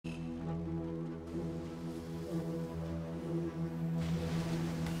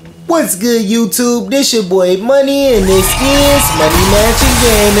What's good, YouTube? This your boy Money, and this is MoneyMansion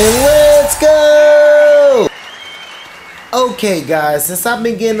Gaming. Let's go! Okay guys, since I've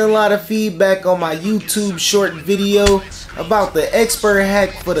been getting a lot of feedback on my YouTube short video about the expert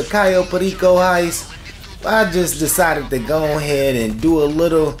hack for the Cayo Perico heist, I just decided to go ahead and do a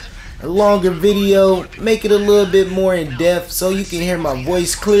longer video, make it a little bit more in depth so you can hear my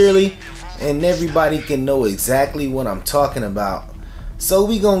voice clearly and everybody can know exactly what I'm talking about. So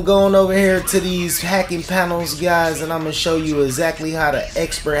we gonna go on over here to these hacking panels, guys, and I'm gonna show you exactly how to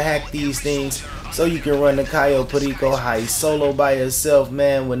expert hack these things so you can run the Cayo Perico heist solo by yourself,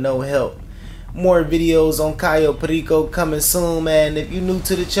 man, with no help. More videos on Cayo Perico coming soon, man. If you're new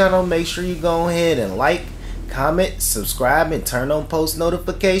to the channel, make sure you go ahead and like, comment, subscribe, and turn on post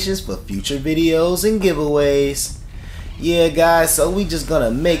notifications for future videos and giveaways. Yeah, guys, so we just gonna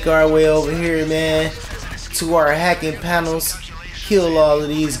make our way over here, man, to our hacking panels. Kill all of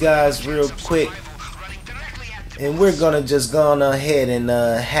these guys real quick, and we're gonna just go on ahead and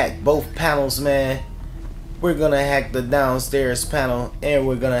hack both panels, man. We're gonna hack the downstairs panel and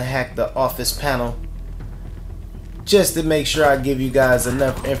we're gonna hack the office panel, just to make sure I give you guys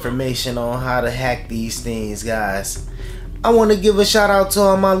enough information on how to hack these things, guys. I want to give a shout out to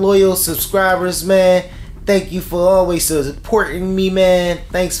all my loyal subscribers, man. Thank you for always supporting me, man.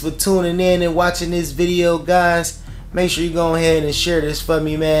 Thanks for tuning in and watching this video, guys. Make sure you go ahead and share this for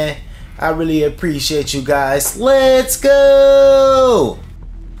me, man. I really appreciate you guys. Let's go!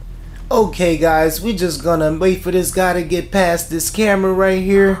 Okay, guys, we just gonna wait for this guy to get past this camera right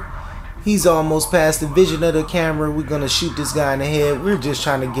here. He's almost past the vision of the camera. We're gonna shoot this guy in the head. We're just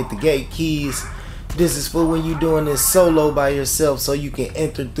trying to get the gate keys. This is for when you're doing this solo by yourself so you can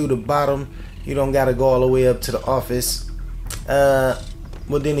enter through the bottom. You don't gotta go all the way up to the office. Well,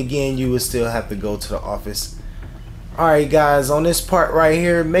 then again, you would still have to go to the office. Alright guys, on this part right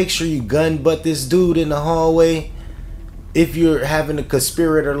here, make sure you gun butt this dude in the hallway. If you're having a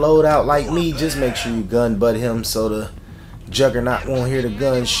conspirator loadout like me, just make sure you gun butt him so the juggernaut won't hear the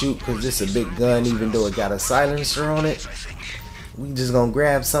gun shoot, because this is a big gun even though it got a silencer on it. We just gonna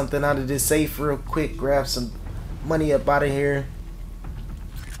grab something out of this safe real quick, grab some money up out of here.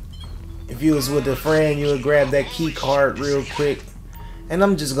 If you was with a friend, you would grab that key card real quick. And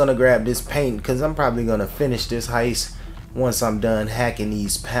I'm just gonna grab this paint because I'm probably gonna finish this heist once I'm done hacking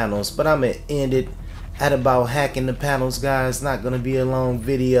these panels. But I'm gonna end it at about hacking the panels, guys. Not gonna be a long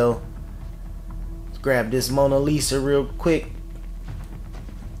video. Let's grab this Mona Lisa real quick.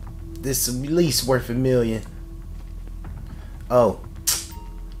 This is at least worth $1 million. Oh,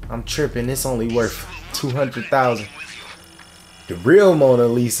 I'm tripping. It's only worth 200,000. The real Mona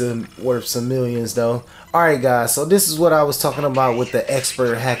Lisa worth some millions though. Alright guys, so this is what I was talking about with the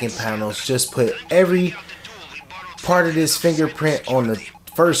expert hacking panels. Just put every part of this fingerprint on the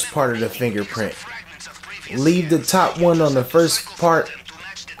first part of the fingerprint. Leave the top one on the first part.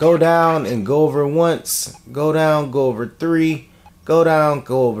 Go down and go over once. Go down, go over 3. Go down,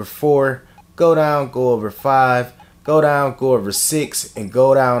 go over 4. Go down, go over 5. Go down, go over 6. And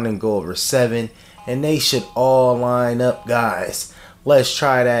go down and go over 7. And they should all line up, guys. Let's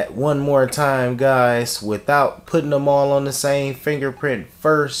try that one more time, guys, without putting them all on the same fingerprint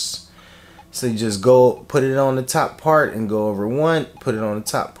first. So you just go put it on the top part and go over 1, put it on the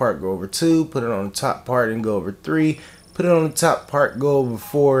top part, go over 2, put it on the top part and go over 3, put it on the top part, go over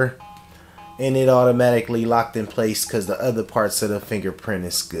 4, and it automatically locked in place because the other parts of the fingerprint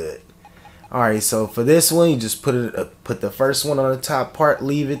is good. Alright, so for this one, you just put the first one on the top part,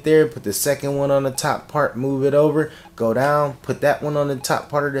 leave it there. Put the second one on the top part, move it over, go down. Put that one on the top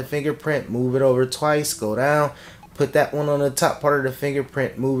part of the fingerprint, move it over twice, go down. Put that one on the top part of the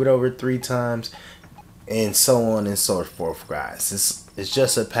fingerprint, move it over 3 times, and so on and so forth, guys. It's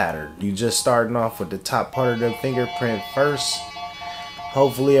just a pattern. You just starting off with the top part of the fingerprint first.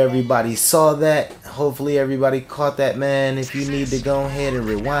 Hopefully everybody saw that. Hopefully everybody caught that, man. If you need to go ahead and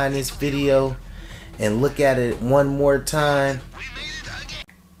rewind this video and look at it one more time.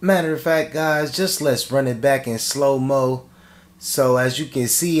 Matter of fact, guys, just let's run it back in slow-mo. So as you can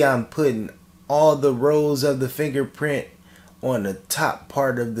see, I'm putting all the rows of the fingerprint on the top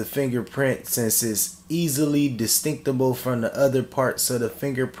part of the fingerprint since it's easily distinguishable from the other parts of the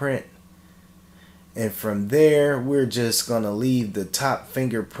fingerprint. And from there, we're just going to leave the top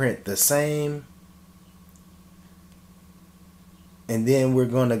fingerprint the same. And then we're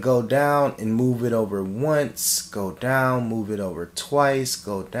going to go down and move it over once, go down, move it over twice,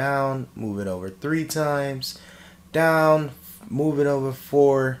 go down, move it over 3 times, down, move it over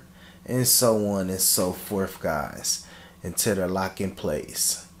 4, and so on and so forth, guys, until they're locked in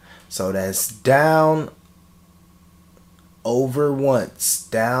place. So that's down, over once,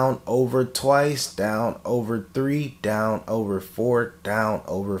 down over twice, down over 3, down over 4, down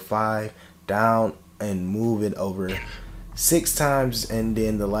over 5, down and move it over 6 times, and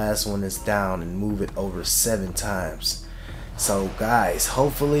then the last one is down and move it over 7 times. So guys,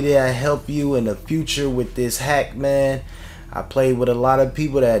 hopefully that'll help you in the future with this hack, man. I played with a lot of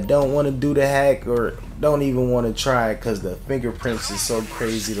people that don't want to do the hack or don't even want to try it because the fingerprints is so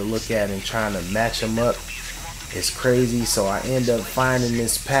crazy to look at, and trying to match them up is crazy. So I end up finding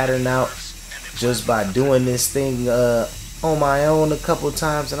this pattern out just by doing this thing on my own a couple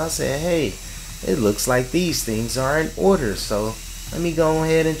times, and I said, hey, it looks like these things are in order, so let me go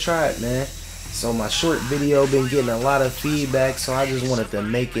ahead and try it, man. So my short video been getting a lot of feedback, so I just wanted to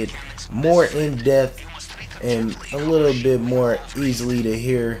make it more in-depth and a little bit more easily to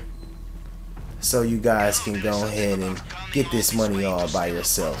hear, so you guys can go ahead and get this money all by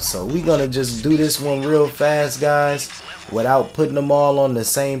yourself. So we're gonna just do this one real fast, guys, without putting them all on the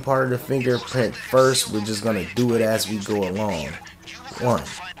same part of the fingerprint first. We're just gonna do it as we go along. 1,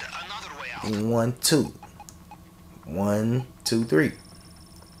 1, 2, 1, 2, 3,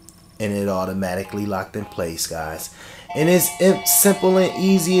 and it automatically locked in place, guys. And it's simple and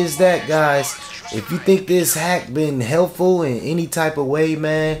easy as that, guys. If you think this hack been helpful in any type of way,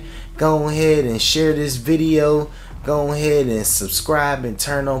 man, go ahead and share this video. Go ahead and subscribe and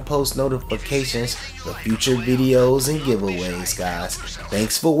turn on post notifications for future videos and giveaways, guys.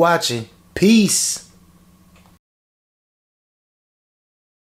 Thanks for watching. Peace.